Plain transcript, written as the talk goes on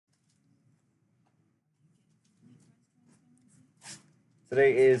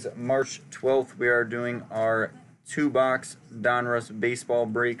Today is March 12th. We are doing our 2-box Donruss baseball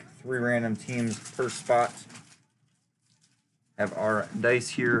break. 3 random teams per spot. Have our dice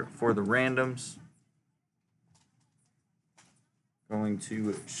here for the randoms. Going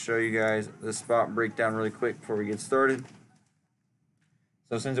to show you guys the spot breakdown really quick before we get started.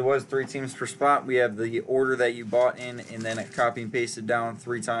 So since it was 3 teams per spot, we have the order that you bought in and then copy and pasted down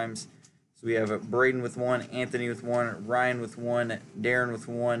 3 times. So we have Braden with 1, Anthony with 1, Ryan with 1, Darren with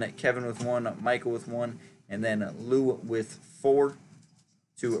 1, Kevin with 1, Michael with 1, and then Lou with 4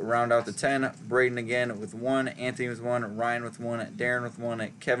 to round out the 10. Braden again with 1, Anthony with 1, Ryan with 1, Darren with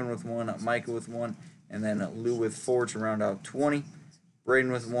 1, Kevin with 1, Michael with 1, and then Lou with 4 to round out 20.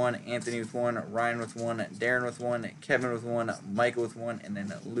 Braden with 1, Anthony with 1, Ryan with 1, Darren with 1, Kevin with 1, Michael with 1, and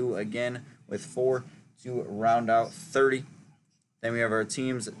then Lou again with 4 to round out 30. Then we have our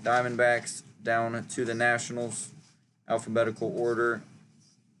teams, Diamondbacks down to the Nationals, alphabetical order,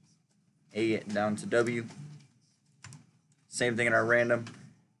 A down to W. Same thing in our random.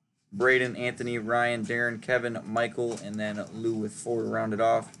 Braden, Anthony, Ryan, Darren, Kevin, Michael, and then Lou with 4 to round it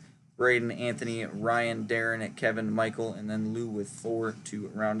off. Braden, Anthony, Ryan, Darren, Kevin, Michael, and then Lou with 4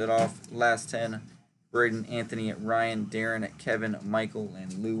 to round it off. Last 10, Braden, Anthony, Ryan, Darren, Kevin, Michael,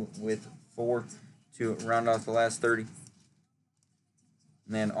 and Lou with 4 to round off the last 30.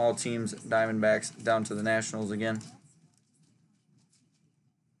 And then all teams, Diamondbacks down to the Nationals again.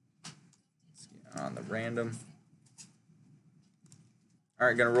 Let's get on the random. All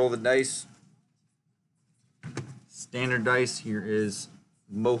right, going to roll the dice. Standard dice. Here is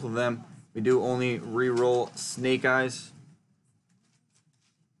both of them. We do only re-roll snake eyes.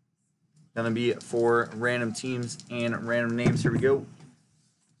 Going to be for random teams and random names. Here we go.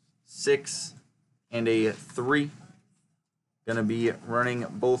 6 and a 3. Going to be running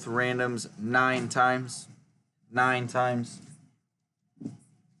both randoms 9 times. 9 times.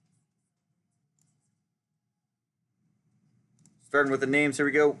 Starting with the names, here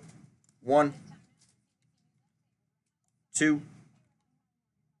we go. 1, 2,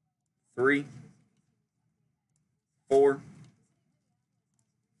 3, 4,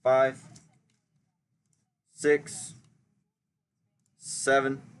 5, 6,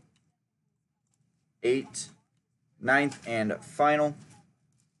 7, 8, 9th and final.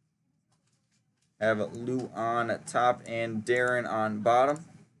 Have Lou on top and Darren on bottom.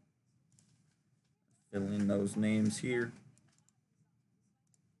 Fill in those names here.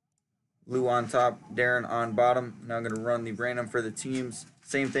 Lou on top, Darren on bottom. Now I'm going to run the random for the teams.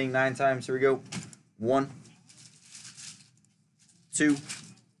 Same thing 9 times. Here we go. 1, 2,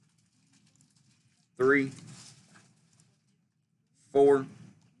 3, 4,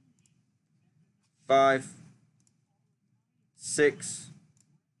 5, 6,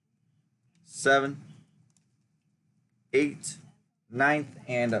 7, 8, 9th,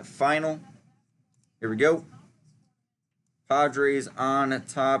 and final. Here we go. Padres on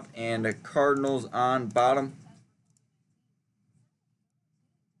top and Cardinals on bottom.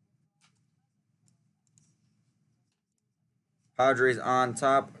 Padres on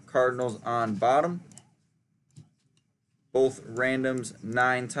top, Cardinals on bottom. Both randoms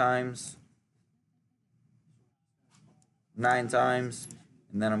 9 times. 9 times.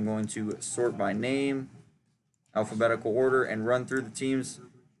 And then I'm going to sort by name, alphabetical order, and run through the teams.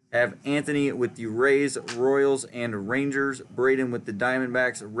 Have Anthony with the Rays, Royals, and Rangers. Braden with the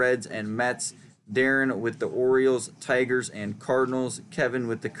Diamondbacks, Reds, and Mets. Darren with the Orioles, Tigers, and Cardinals. Kevin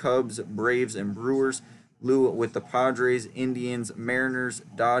with the Cubs, Braves, and Brewers. Lou with the Padres, Indians, Mariners,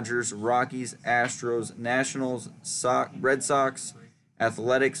 Dodgers, Rockies, Astros, Nationals, Red Sox,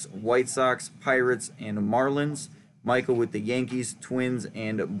 Athletics, White Sox, Pirates, and Marlins. Michael with the Yankees, Twins,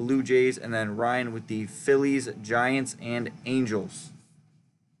 and Blue Jays. And then Ryan with the Phillies, Giants, and Angels.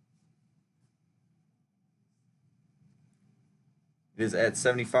 It is at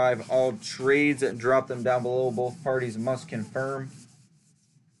 75. All trades, drop them down below. Both parties must confirm.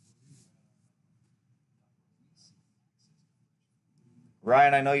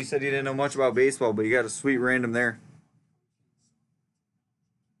 Ryan, I know you said you didn't know much about baseball, but you got a sweet random there.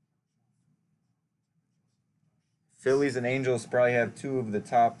 Phillies and Angels probably have 2 of the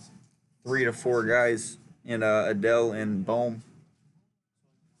top 3 to 4 guys in Adele and Bohm.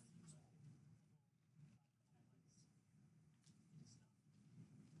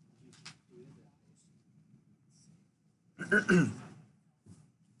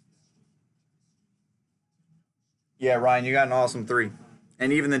 Yeah, Ryan, you got an awesome 3.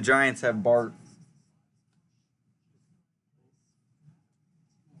 And even the Giants have Bart.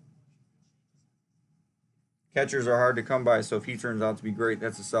 Catchers are hard to come by, so if he turns out to be great,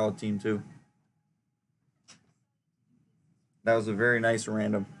 that's a solid team too. That was a very nice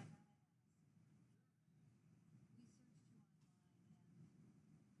random.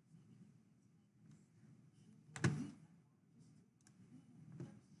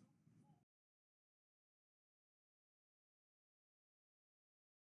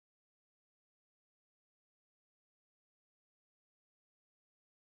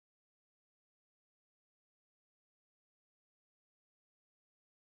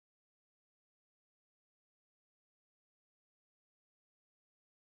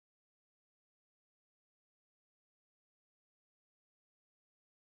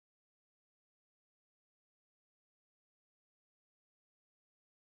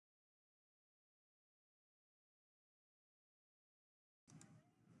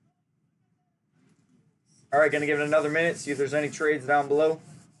 All right, going to give it another minute, see if there's any trades down below.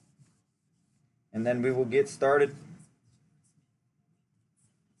 And then we will get started.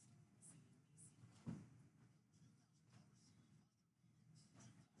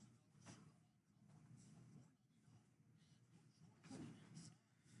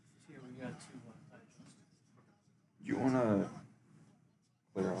 You want to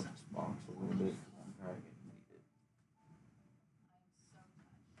clear out this box a little bit? I'm probably going to need it.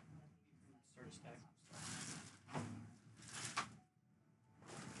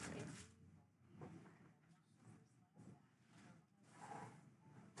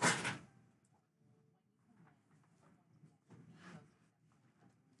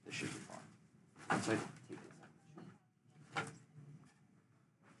 This should be fine. Once I take this out.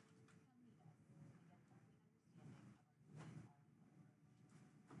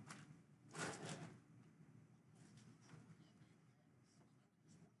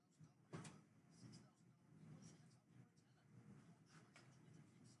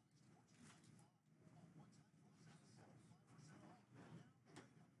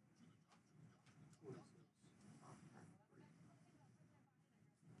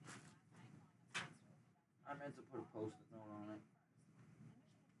 I meant to put a post-it note on it.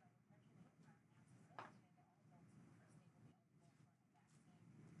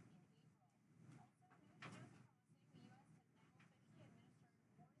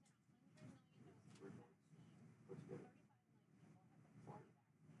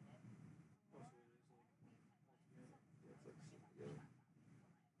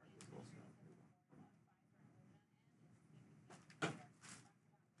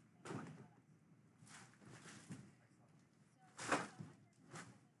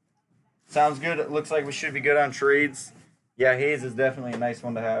 Sounds good. It looks like we should be good on trades. Yeah, Hayes is definitely a nice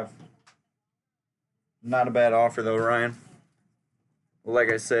one to have. Not a bad offer, though, Ryan. Well, like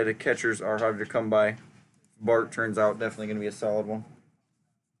I said, catchers are hard to come by. Bart turns out definitely going to be a solid one.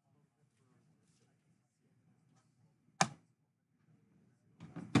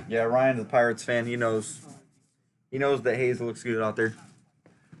 Yeah, Ryan's a Pirates fan. He knows. He knows that Hayes looks good out there.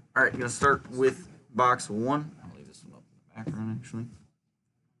 All right, going to start with box one. I'll leave this one up in the background, actually.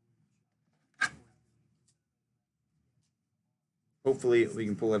 Hopefully, we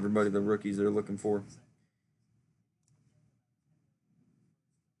can pull everybody the rookies they're looking for.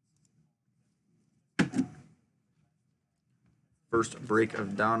 First break of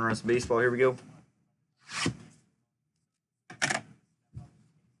Donruss baseball. Here we go.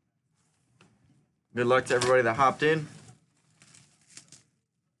 Good luck to everybody that hopped in.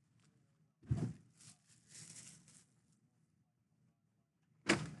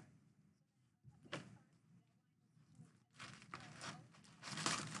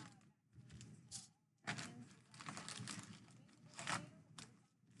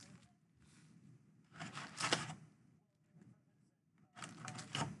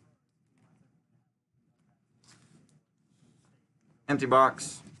 Empty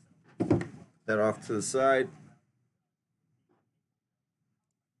box. That off to the side.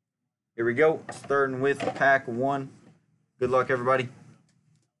 Here we go. Starting with pack one. Good luck, everybody.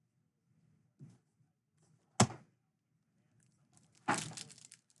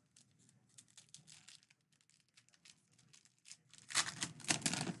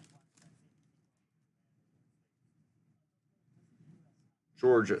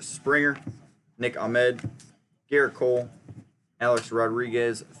 George Springer, Nick Ahmed, Garrett Cole, Alex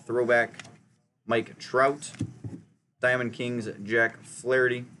Rodriguez, throwback, Mike Trout, Diamond Kings, Jack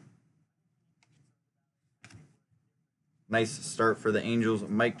Flaherty. Nice start for the Angels.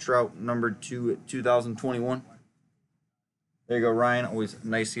 Mike Trout, numbered to 2021. There you go, Ryan. Always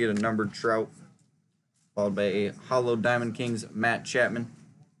nice to get a numbered Trout. Followed by a hollow Diamond Kings, Matt Chapman.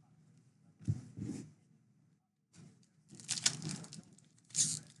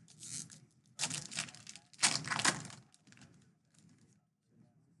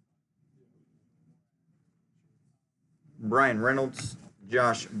 Brian Reynolds,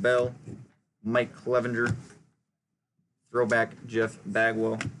 Josh Bell, Mike Clevenger, throwback Jeff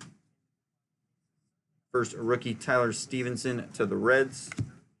Bagwell. First rookie Tyler Stevenson to the Reds.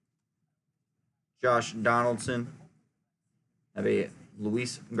 Josh Donaldson. Have a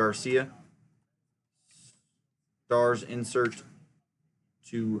Luis Garcia. Stars insert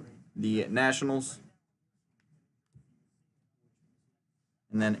to the Nationals.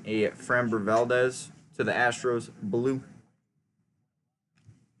 And then a Framber Valdez to the Astros, blue.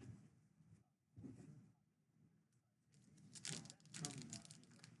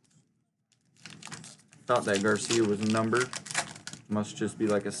 Thought that Garcia was numbered. Must just be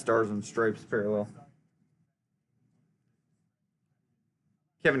like a Stars and Stripes parallel.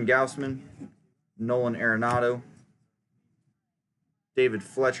 Kevin Gausman, Nolan Arenado, David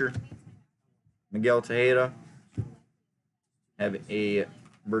Fletcher, Miguel Tejeda. Have a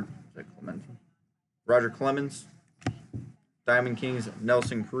Roger Clemens, Diamond Kings,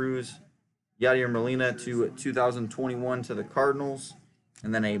 Nelson Cruz, Yadier Molina to 2021 to the Cardinals,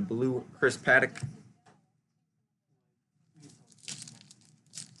 and then a blue Chris Paddock.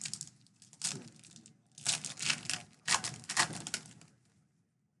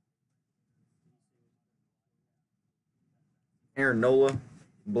 Aaron Nola,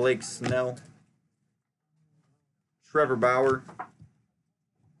 Blake Snell, Trevor Bauer,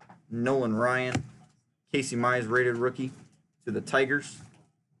 Nolan Ryan, Casey Mize rated rookie to the Tigers.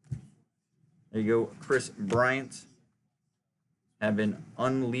 There you go, Chris Bryant. Have been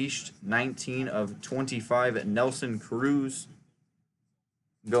unleashed 19 of 25 Nelson Cruz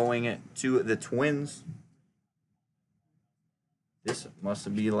going to the Twins. This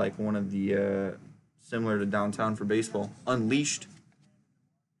must be like one of the similar to Downtown for baseball. Unleashed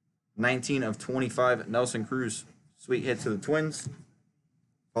 19 of 25 Nelson Cruz. Sweet hit to the Twins.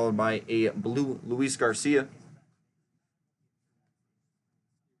 Followed by a blue Luis Garcia.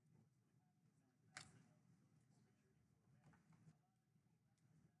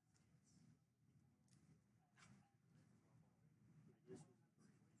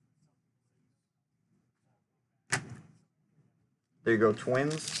 There you go,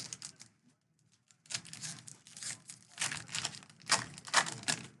 Twins.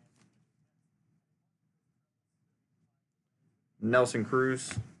 Nelson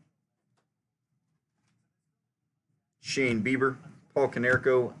Cruz, Shane Bieber, Paul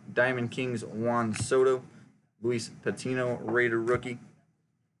Konerko, Diamond Kings, Juan Soto, Luis Patino, rated rookie,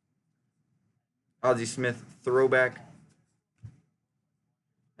 Ozzie Smith, throwback.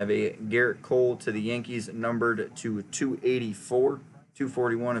 Have a Garrett Cole to the Yankees, numbered to 284,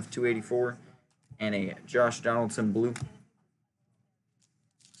 241 of 284, and a Josh Donaldson, blue.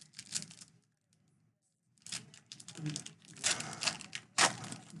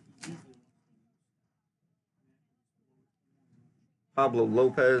 Pablo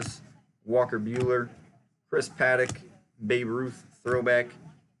Lopez, Walker Buehler, Chris Paddock, Babe Ruth, throwback,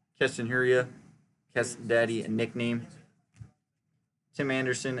 Keston Hiura, Kes Daddy nickname, Tim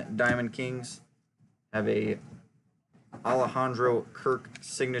Anderson, Diamond Kings. Have a Alejandro Kirk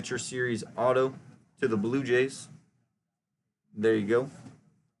Signature Series auto to the Blue Jays. There you go.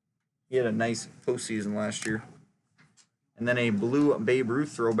 He had a nice postseason last year. And then a blue Babe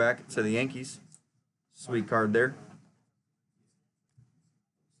Ruth throwback to the Yankees. Sweet card there.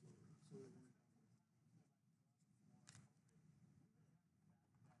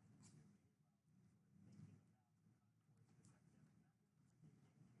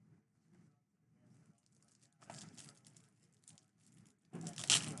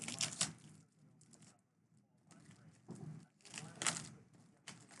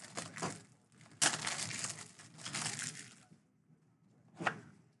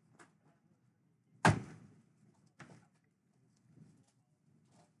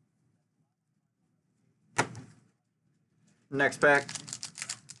 Next pack.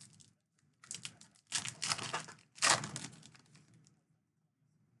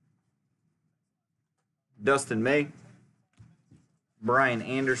 Dustin May, Brian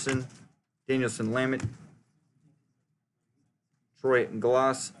Anderson, Danielson Lamet, Troy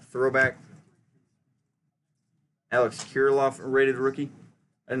Glass, throwback, Alex Kirilloff, rated rookie.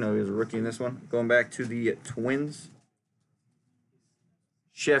 I didn't know he was a rookie in this one. Going back to the Twins.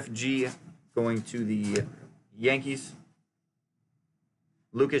 Chef G going to the Yankees.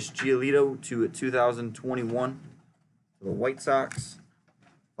 Lucas Giolito to 2021 to the White Sox,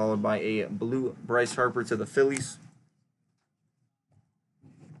 followed by a blue Bryce Harper to the Phillies.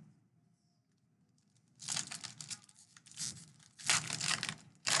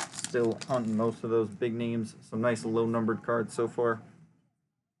 Still hunting most of those big names. Some nice low-numbered cards so far.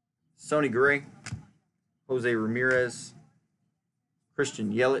 Sonny Gray, Jose Ramirez,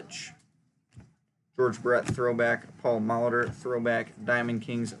 Christian Yelich, George Brett throwback, Paul Molitor throwback, Diamond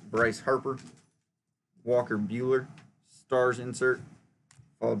Kings Bryce Harper, Walker Buehler, Stars insert,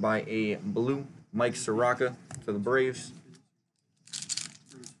 followed by a blue Mike Soroka to the Braves.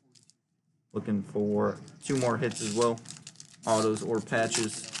 Looking for 2 more hits as well, autos or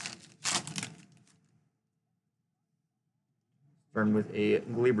patches. Starting with a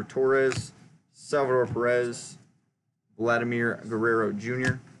Gleyber Torres, Salvador Perez, Vladimir Guerrero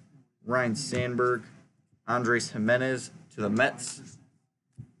Jr., Ryan Sandberg, Andres Jimenez to the Mets,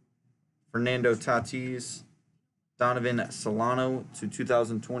 Fernando Tatis, Donovan Solano to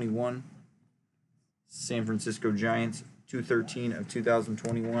 2021, San Francisco Giants, 213 of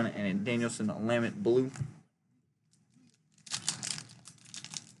 2021, and a Danielson Lamet blue.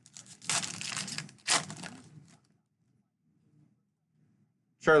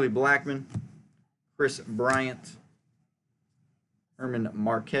 Charlie Blackmon, Chris Bryant, Herman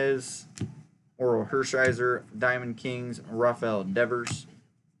Marquez, Oral Hershiser, Diamond Kings, Rafael Devers,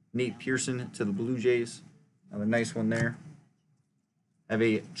 Nate Pearson to the Blue Jays. Another nice one there. Have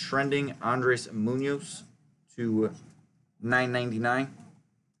a trending Andres Munoz to 999,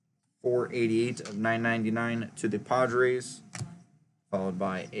 488 of 999 to the Padres, followed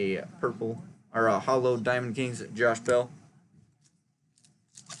by a purple or a hollow Diamond Kings Josh Bell.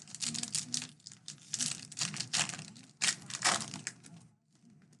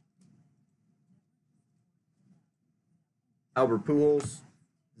 Albert Pujols,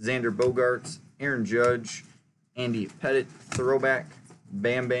 Xander Bogaerts, Aaron Judge, Andy Pettit throwback,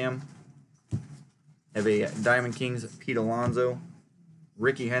 Bam Bam. Have a Diamond Kings Pete Alonso,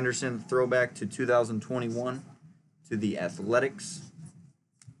 Ricky Henderson throwback to 2021 to the Athletics,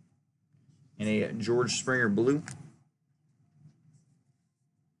 and a George Springer blue.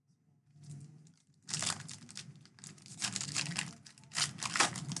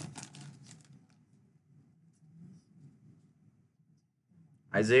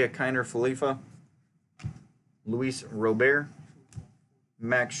 Isaiah Kiner Falefa, Luis Robert,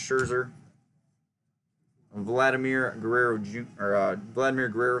 Max Scherzer, Vladimir Guerrero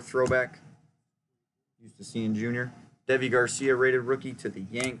throwback, used to seeing Junior, Devi Garcia rated rookie to the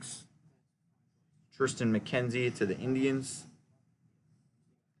Yanks, Tristan McKenzie to the Indians.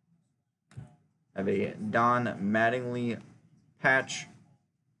 Have a Don Mattingly patch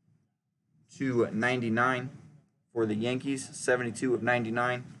to 99 for the Yankees, 72 of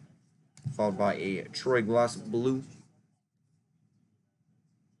 99, followed by a Troy Glaus blue.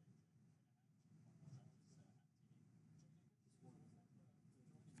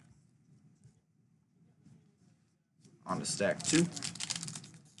 On to stack 2.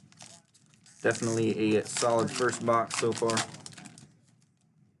 Definitely a solid first box so far.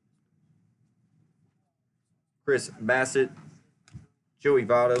 Chris Bassett, Joey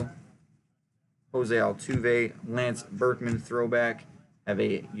Votto, Jose Altuve, Lance Berkman throwback. Have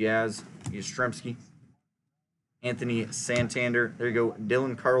a Yaz Yastrzemski, Anthony Santander. There you go.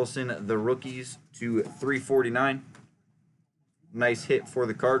 Dylan Carlson, the rookies to 349. Nice hit for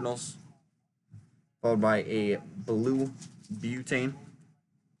the Cardinals. Followed by a blue butane,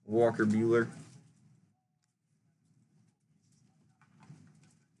 Walker Buehler.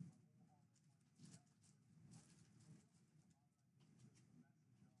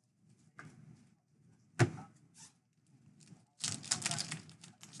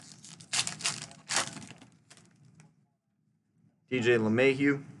 DJ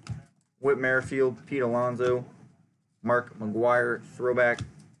LeMahieu, Whit Merrifield, Pete Alonso, Mark McGwire throwback.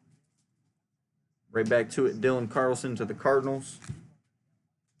 Right back to it, Dylan Carlson to the Cardinals.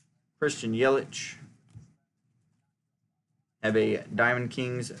 Christian Yelich. Have a Diamond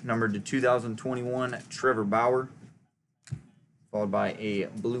Kings numbered to 2021, Trevor Bauer. Followed by a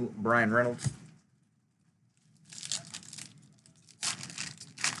blue Brian Reynolds.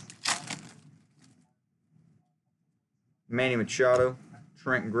 Manny Machado,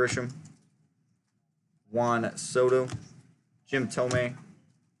 Trent Grisham, Juan Soto, Jim Thome.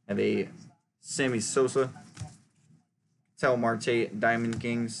 Have a Sammy Sosa, Tel Marte, Diamond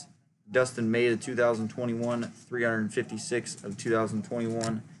Kings, Dustin May to 2021, 356 of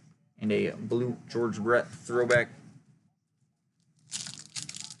 2021, and a blue George Brett throwback.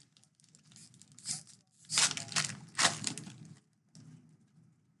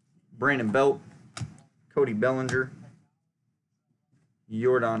 Brandon Belt, Cody Bellinger,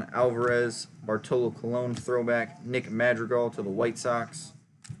 Yordan Alvarez, Bartolo Colon throwback, Nick Madrigal to the White Sox,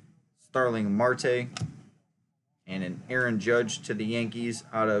 Starling Marte, and an Aaron Judge to the Yankees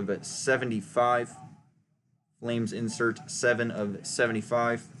out of 75. Flames insert 7 of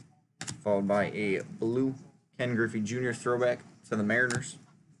 75, followed by a blue Ken Griffey Jr. throwback to to the Mariners.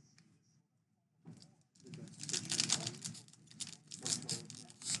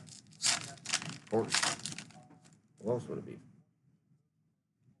 Of course. What else would it be?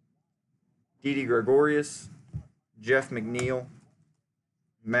 Didi Gregorius, Jeff McNeil,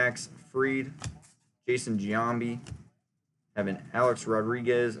 Max Fried, Jason Giambi, having Alex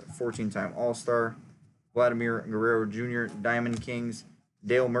Rodriguez, 14-time All-Star, Vladimir Guerrero Jr., Diamond Kings,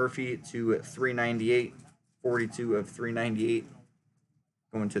 Dale Murphy to 398, 42 of 398,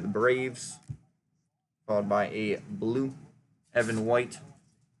 going to the Braves, followed by a blue, Evan White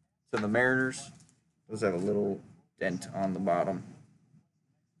to the Mariners. Does have a little dent on the bottom.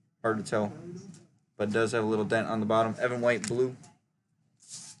 Hard to tell, but does have a little dent on the bottom. Evan White, blue.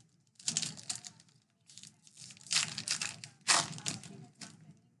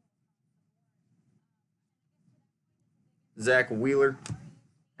 Zach Wheeler,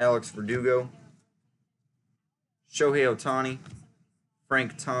 Alex Verdugo, Shohei Ohtani,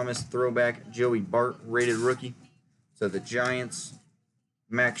 Frank Thomas, throwback, Joey Bart, rated rookie. So the Giants,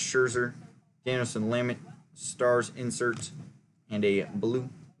 Max Scherzer, Danielson Lamet, Stars insert, and a blue,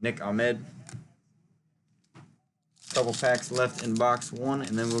 Nick Ahmed. Couple packs left in box 1,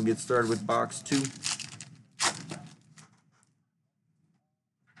 and then we'll get started with box 2.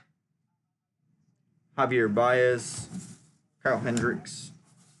 Javier Baez, Kyle Hendricks,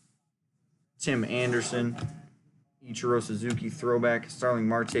 Tim Anderson, Ichiro Suzuki throwback, Starling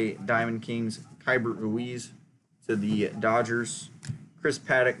Marte, Diamond Kings, Kybert Ruiz to the Dodgers, Chris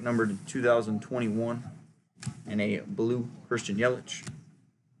Paddock, numbered 2021, and a blue Christian Yelich.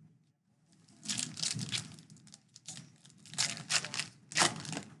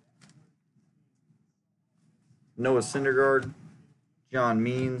 Noah Syndergaard, John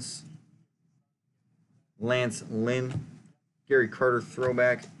Means, Lance Lynn, Gary Carter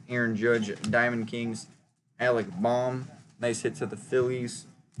throwback, Aaron Judge, Diamond Kings, Alec Baum, nice hit to the Phillies,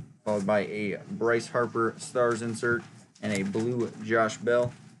 followed by a Bryce Harper Stars insert, and a blue Josh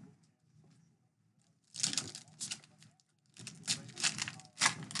Bell.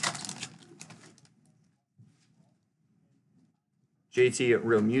 JT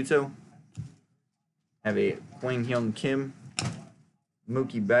Realmuto, have a Kwang Hyun Kim,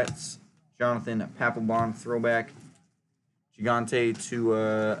 Mookie Betts, Jonathan Papelbon throwback, Gigante to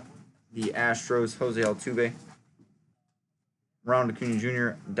the Astros, Jose Altuve, Ronald Acuna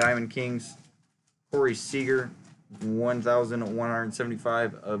Jr., Diamond Kings, Corey Seager,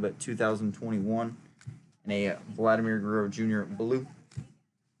 1,175 of 2021, and a Vladimir Guerrero Jr. blue.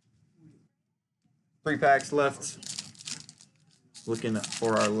 3 packs left. Looking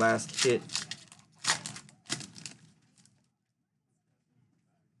for our last hit.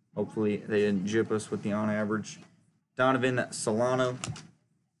 Hopefully they didn't jip us with the on average. Donovan Solano,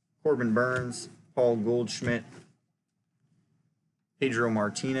 Corbin Burns, Paul Goldschmidt, Pedro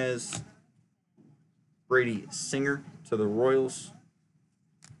Martinez, Brady Singer to the Royals,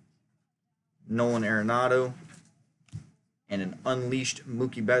 Nolan Arenado, and an unleashed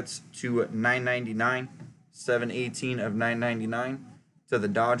Mookie Betts to 999, 718 of 999 to the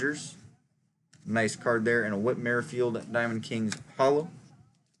Dodgers. Nice card there, and a Whit Merrifield Diamond Kings hollow.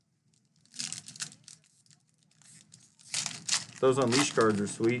 Those unleashed cards are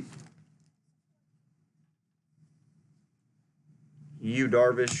sweet. Yu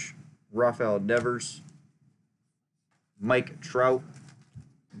Darvish, Rafael Devers, Mike Trout,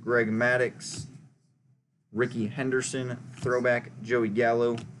 Greg Maddux, Ricky Henderson, throwback, Joey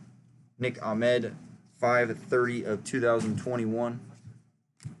Gallo, Nick Ahmed, 530 of 2021,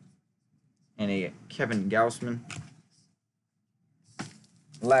 and a Kevin Gausman.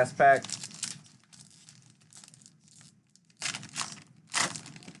 Last pack.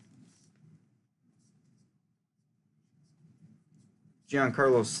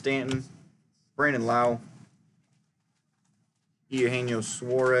 Giancarlo Stanton, Brandon Lau, Eugenio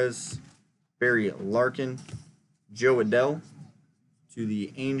Suarez, Barry Larkin, Joe Adell to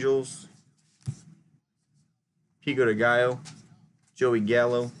the Angels, Pico de Gallo, Joey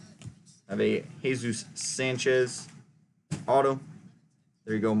Gallo, have a Jesus Sanchez auto.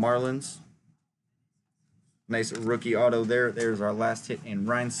 There you go, Marlins. Nice rookie auto there. There's our last hit in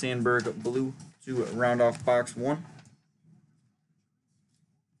Ryan Sandberg blue to round off box 1.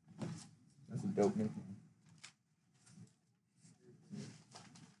 That's a dope nickname.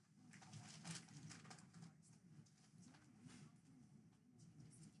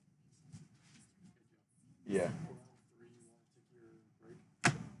 Yeah.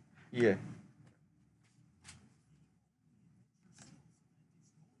 Yeah.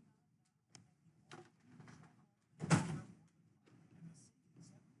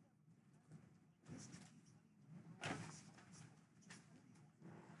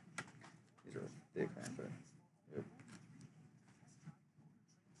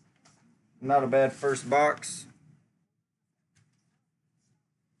 Not a bad first box.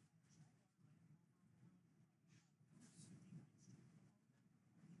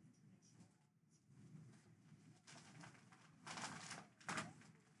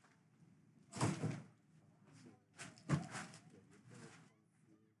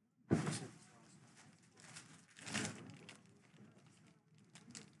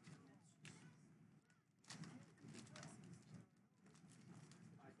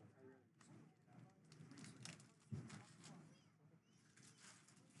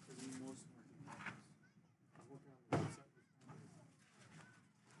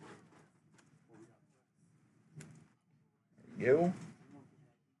 Go.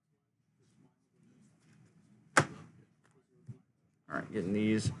 Alright, getting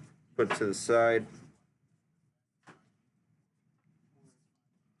these put to the side.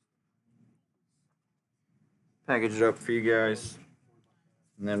 Package it up for you guys.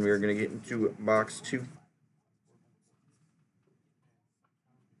 And then we are going to get into box 2.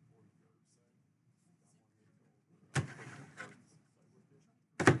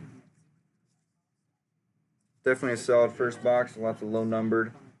 Definitely a solid first box, lots of low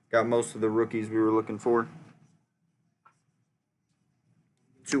numbered. Got most of the rookies we were looking for.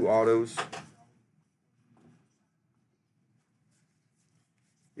 2 autos.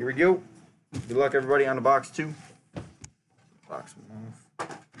 Here we go. Good luck, everybody, on the box 2. Box 1 off.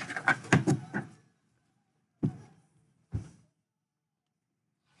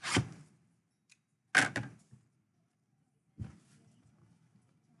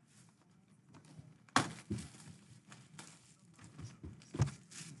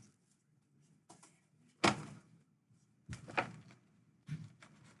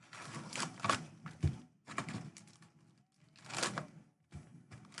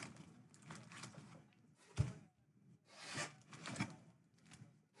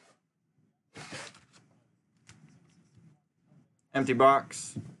 Empty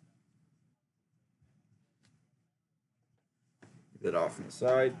box. Get that off on the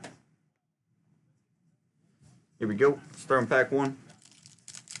side. Here we go. Starting pack 1.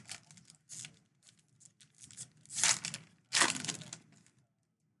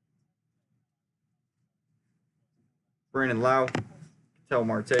 Brandon Lau, Ketel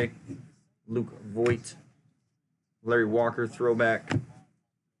Marte, Luke Voigt, Larry Walker throwback,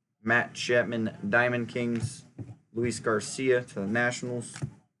 Matt Chapman Diamond Kings, Luis Garcia to the Nationals.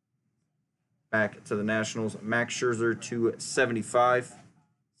 Back to the Nationals, Max Scherzer to 75,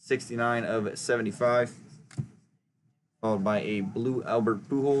 69 of 75. Followed by a blue Albert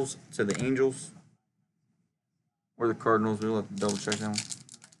Pujols to the Angels. Or the Cardinals, we'll have to double check that one.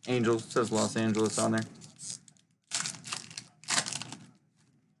 Angels, it says Los Angeles on there.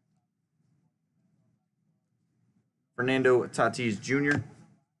 Fernando Tatis Jr.,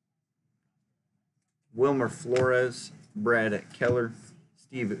 Wilmer Flores, Brad Keller,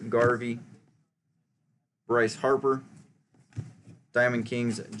 Steve Garvey, Bryce Harper, Diamond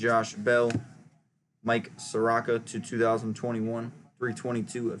Kings Josh Bell, Mike Soroka to 2021,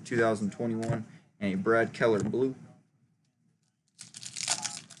 322 of 2021, and a Brad Keller blue.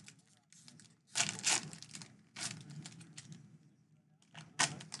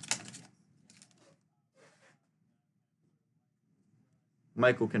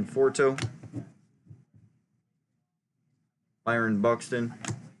 Michael Conforto, Byron Buxton,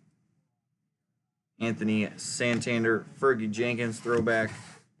 Anthony Santander, Fergie Jenkins throwback,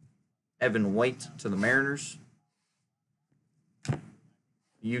 Evan White to the Mariners,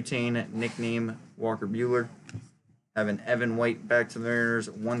 Butane nickname Walker Buehler, having Evan White back to the Mariners,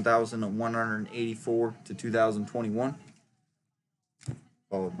 1,184 to 2021,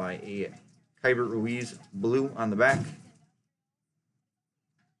 followed by a Kyber Ruiz blue on the back.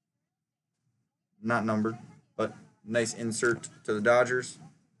 Not numbered, but nice insert to the Dodgers.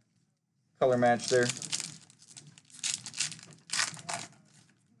 Color match there.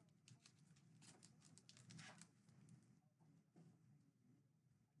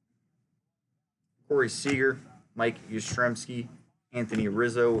 Corey Seager, Mike Yastrzemski, Anthony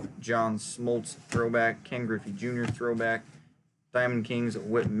Rizzo, John Smoltz throwback, Ken Griffey Jr. throwback, Diamond Kings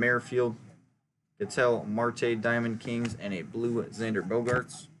Whit Merrifield, Ketel Marte Diamond Kings, and a blue Xander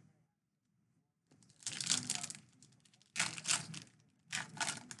Bogaerts.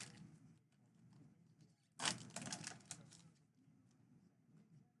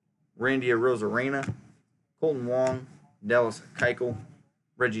 Randy Arozarena, Colton Wong, Dallas Keuchel,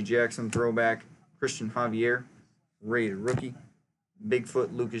 Reggie Jackson throwback, Christian Javier, rated rookie,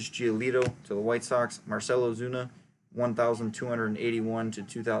 Bigfoot Lucas Giolito to the White Sox, Marcelo Zuna, 1,281 to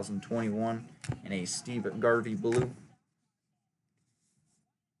 2021, and a Steve Garvey blue.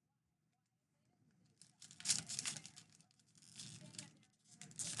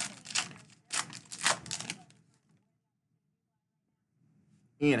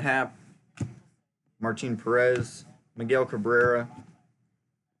 Ian Happ, Martin Perez, Miguel Cabrera,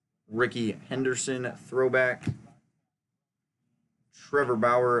 Ricky Henderson, throwback, Trevor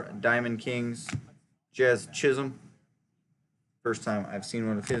Bauer, Diamond Kings, Jazz Chisholm. First time I've seen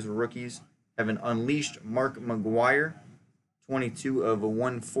one of his rookies. Have an unleashed Mark McGuire, 22 of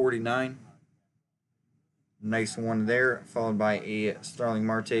 149. Nice one there, followed by a Starling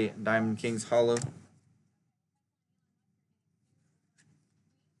Marte, Diamond Kings Hollow.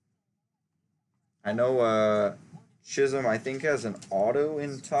 I know Chisholm, I think, has an auto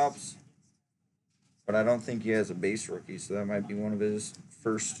in Topps, but I don't think he has a base rookie, so that might be one of his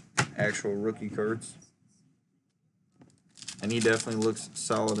first actual rookie cards. And he definitely looks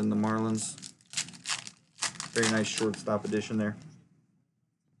solid in the Marlins. Very nice shortstop edition there.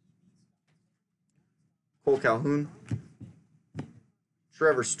 Cole Calhoun,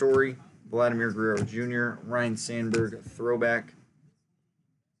 Trevor Story, Vladimir Guerrero Jr., Ryan Sandberg, throwback,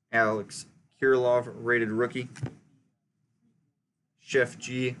 Alex Kirilov, rated rookie, Chef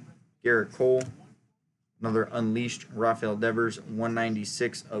G, Garrett Cole, another unleashed Rafael Devers,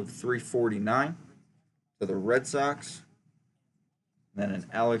 196 of 349 to the Red Sox, and then an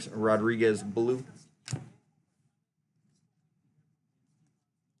Alex Rodriguez blue.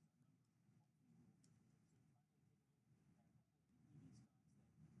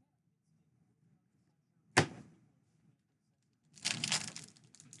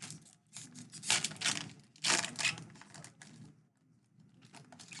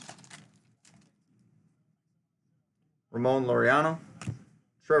 Ramon Laureano,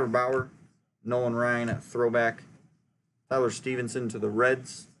 Trevor Bauer, Nolan Ryan, throwback, Tyler Stevenson to the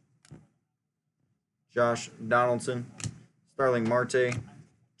Reds, Josh Donaldson, Starling Marte,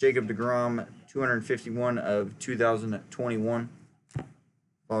 Jacob deGrom, 251 of 2021,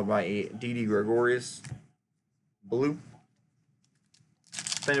 followed by a Didi Gregorius blue.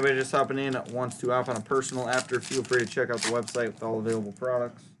 If anybody just hopping in wants to hop on a personal after, feel free to check out the website with all available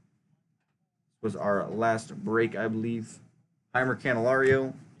products. This was our last break, I believe. Heimer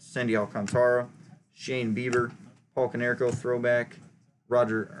Candelario, Sandy Alcantara, Shane Bieber, Paul Konerko, throwback,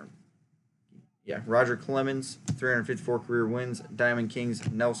 Roger Clemens, 354 career wins, Diamond Kings,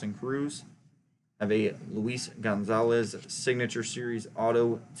 Nelson Cruz. Have a Luis Gonzalez signature series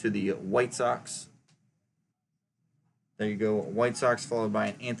auto to the White Sox. There you go, White Sox, followed by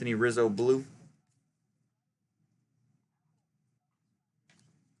an Anthony Rizzo blue.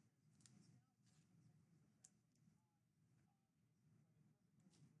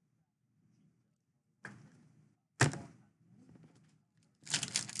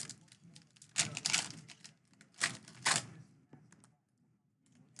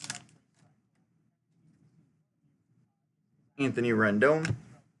 Anthony Rendon,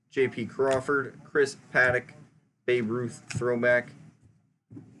 J.P. Crawford, Chris Paddock, Babe Ruth throwback,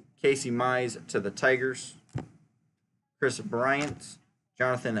 Casey Mize to the Tigers, Chris Bryant,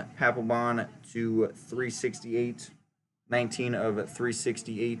 Jonathan Papelbon to 368, 19 of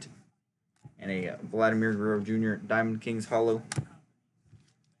 368, and a Vladimir Guerrero Jr. Diamond Kings Hollow.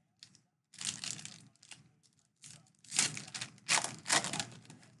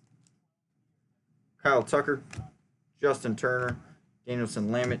 Kyle Tucker, Justin Turner, Danielson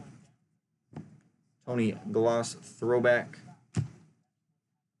Lamet, Tony Gloss throwback,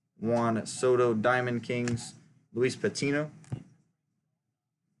 Juan Soto Diamond Kings, Luis Patino,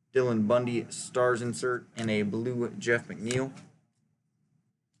 Dylan Bundy Stars insert, and a blue Jeff McNeil.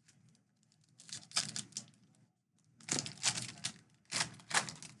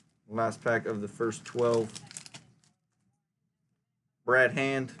 Last pack of the first 12. Brad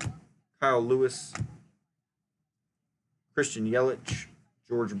Hand, Kyle Lewis, Christian Yelich,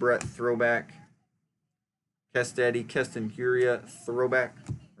 George Brett throwback, Keston Hiura throwback,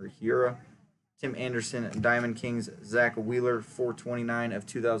 or Hiura, Tim Anderson, Diamond Kings, Zach Wheeler, 429 of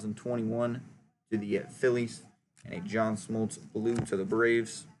 2021 to the Phillies, and a John Smoltz blue to the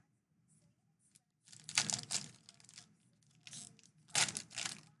Braves.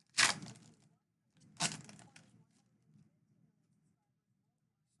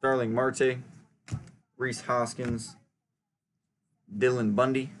 Starling Marte, Rhys Hoskins, Dylan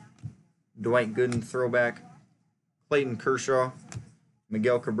Bundy, Dwight Gooden throwback, Clayton Kershaw,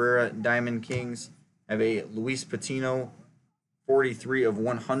 Miguel Cabrera, Diamond Kings. Have a Luis Patino, 43 of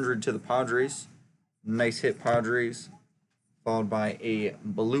 100 to the Padres. Nice hit, Padres. Followed by a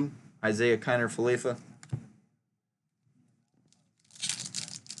blue Isaiah Kiner-Falefa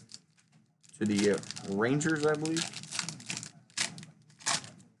to the Rangers, I believe.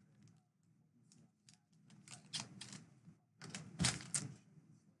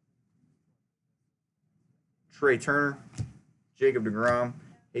 Trey Turner, Jacob deGrom,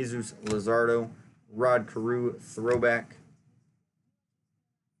 Jesus Luzardo, Rod Carew throwback.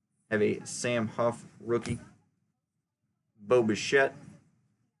 Have a Sam Huff rookie. Bo Bichette.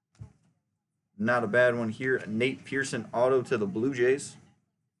 Not a bad one here. Nate Pearson auto to the Blue Jays.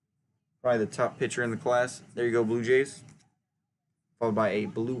 Probably the top pitcher in the class. There you go, Blue Jays. Followed by a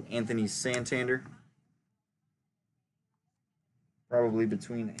blue Anthony Santander. Probably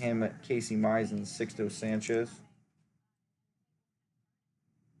between him, Casey Mize, and Sixto Sanchez.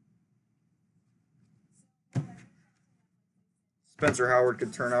 Spencer Howard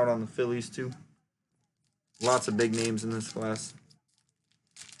could turn out on the Phillies too. Lots of big names in this class.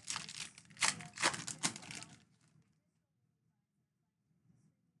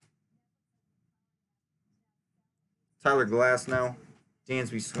 Tyler Glasnow,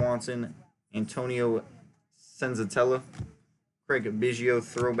 Dansby Swanson, Antonio Senzatella, Craig Biggio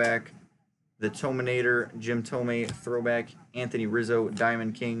throwback, the Tominator, Jim Thome throwback, Anthony Rizzo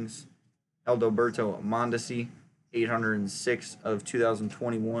Diamond Kings, Aldoberto Mondesi, 806 of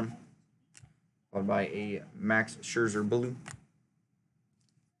 2021, followed by a Max Scherzer blue.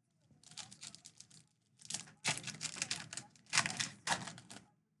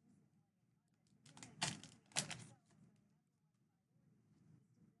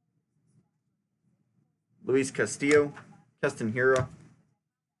 Luis Castillo, Keston Hiura,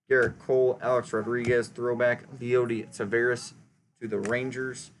 Garrett Cole, Alex Rodriguez, throwback, Leody Taveras to the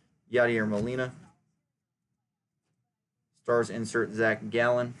Rangers, Yadier Molina. Stars insert Zach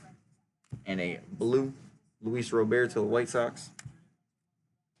Gallen, and a blue, Luis Robert to the White Sox.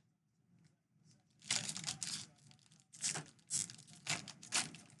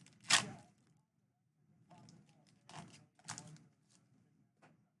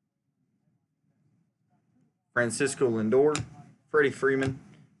 Francisco Lindor, Freddie Freeman,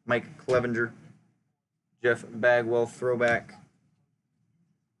 Mike Clevenger, Jeff Bagwell throwback,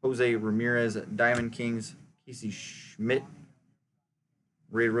 Jose Ramirez Diamond Kings, Casey Schmidt,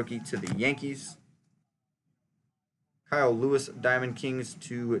 Ray rookie to the Yankees, Kyle Lewis Diamond Kings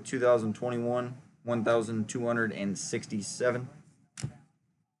to 2021, 1,267, and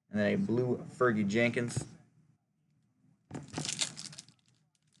then a blue Fergie Jenkins.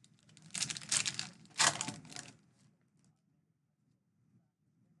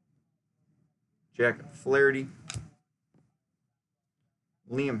 Jack Flaherty,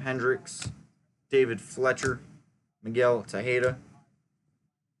 Liam Hendricks, David Fletcher, Miguel Tejeda.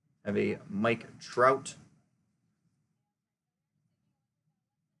 Have a Mike Trout.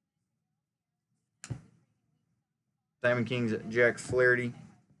 Diamond Kings Jack Flaherty.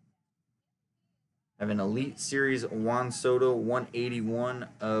 Have an Elite Series Juan Soto 181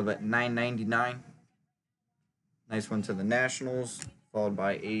 of 999. Nice one to the Nationals, followed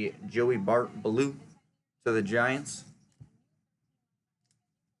by a Joey Bart blue to the Giants.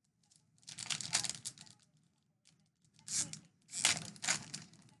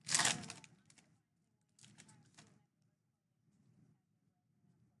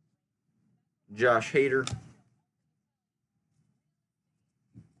 Josh Hader,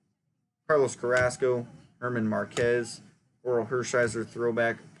 Carlos Carrasco, Herman Marquez, Oral Hershiser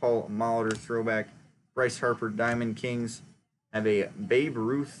throwback, Paul Molitor throwback, Bryce Harper Diamond Kings. Have a Babe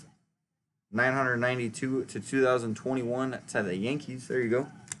Ruth 992 to 2021 to the Yankees. There you go.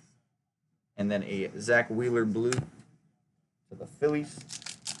 And then a Zach Wheeler blue to the Phillies.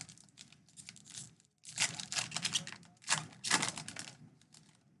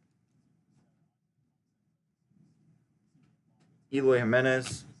 Eloy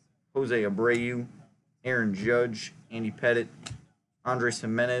Jimenez, Jose Abreu, Aaron Judge, Andy Pettit, Andres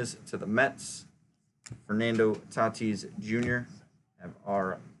Jimenez to the Mets, Fernando Tatis Jr. Have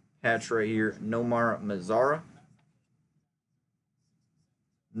our patch right here, Nomar Mazara.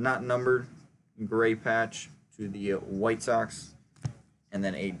 Not numbered, gray patch to the White Sox. And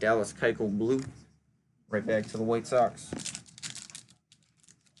then a Dallas Keuchel blue, right back to the White Sox.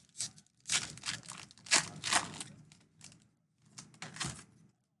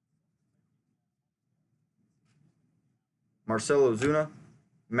 Marcell Ozuna,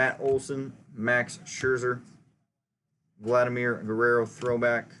 Matt Olson, Max Scherzer, Vladimir Guerrero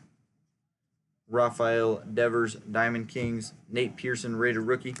throwback, Rafael Devers Diamond Kings, Nate Pearson rated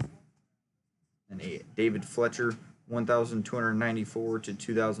rookie, and a David Fletcher 1,294 to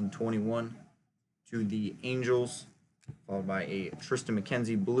 2021 to the Angels, followed by a Tristan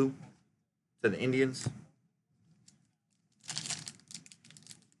McKenzie blue to the Indians.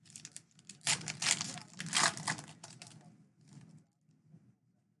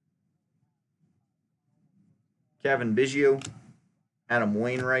 Kevin Biggio, Adam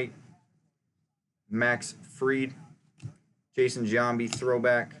Wainwright, Max Fried, Jason Giambi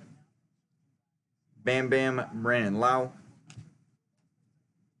throwback. Bam Bam Brandon Lau.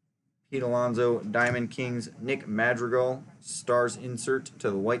 Pete Alonso Diamond Kings. Nick Madrigal Stars insert to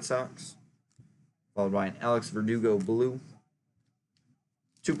the White Sox. Followed by an Alex Verdugo blue.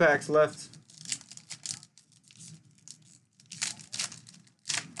 2 packs left.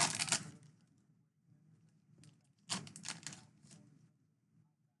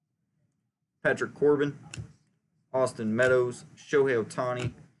 Patrick Corbin, Austin Meadows, Shohei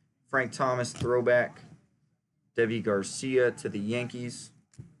Ohtani, Frank Thomas throwback, Devi Garcia to the Yankees,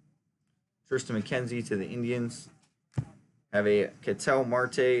 Tristan McKenzie to the Indians. Have a Ketel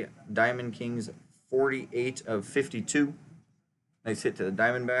Marte Diamond Kings 48 of 52. Nice hit to the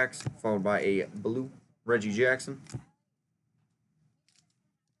Diamondbacks, followed by a blue Reggie Jackson.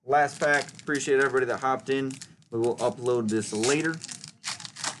 Last pack. Appreciate everybody that hopped in. We will upload this later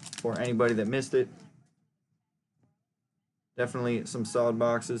for anybody that missed it. Definitely some solid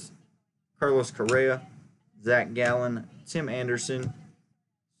boxes. Carlos Correa, Zach Gallen, Tim Anderson,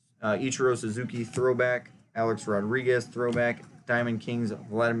 Ichiro Suzuki throwback, Alex Rodriguez throwback, Diamond Kings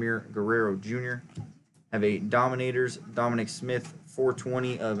Vladimir Guerrero Jr. Have a Dominators Dominic Smith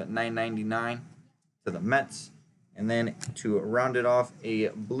 420 of 999 to the Mets. And then to round it off, a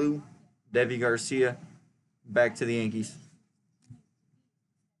blue Devi Garcia back to the Yankees.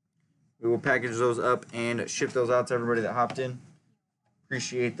 We will package those up and ship those out to everybody that hopped in.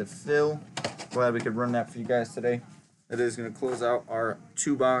 Appreciate the fill. Glad we could run that for you guys today. That is going to close out our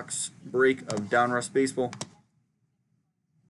 2-box break of Donruss Baseball.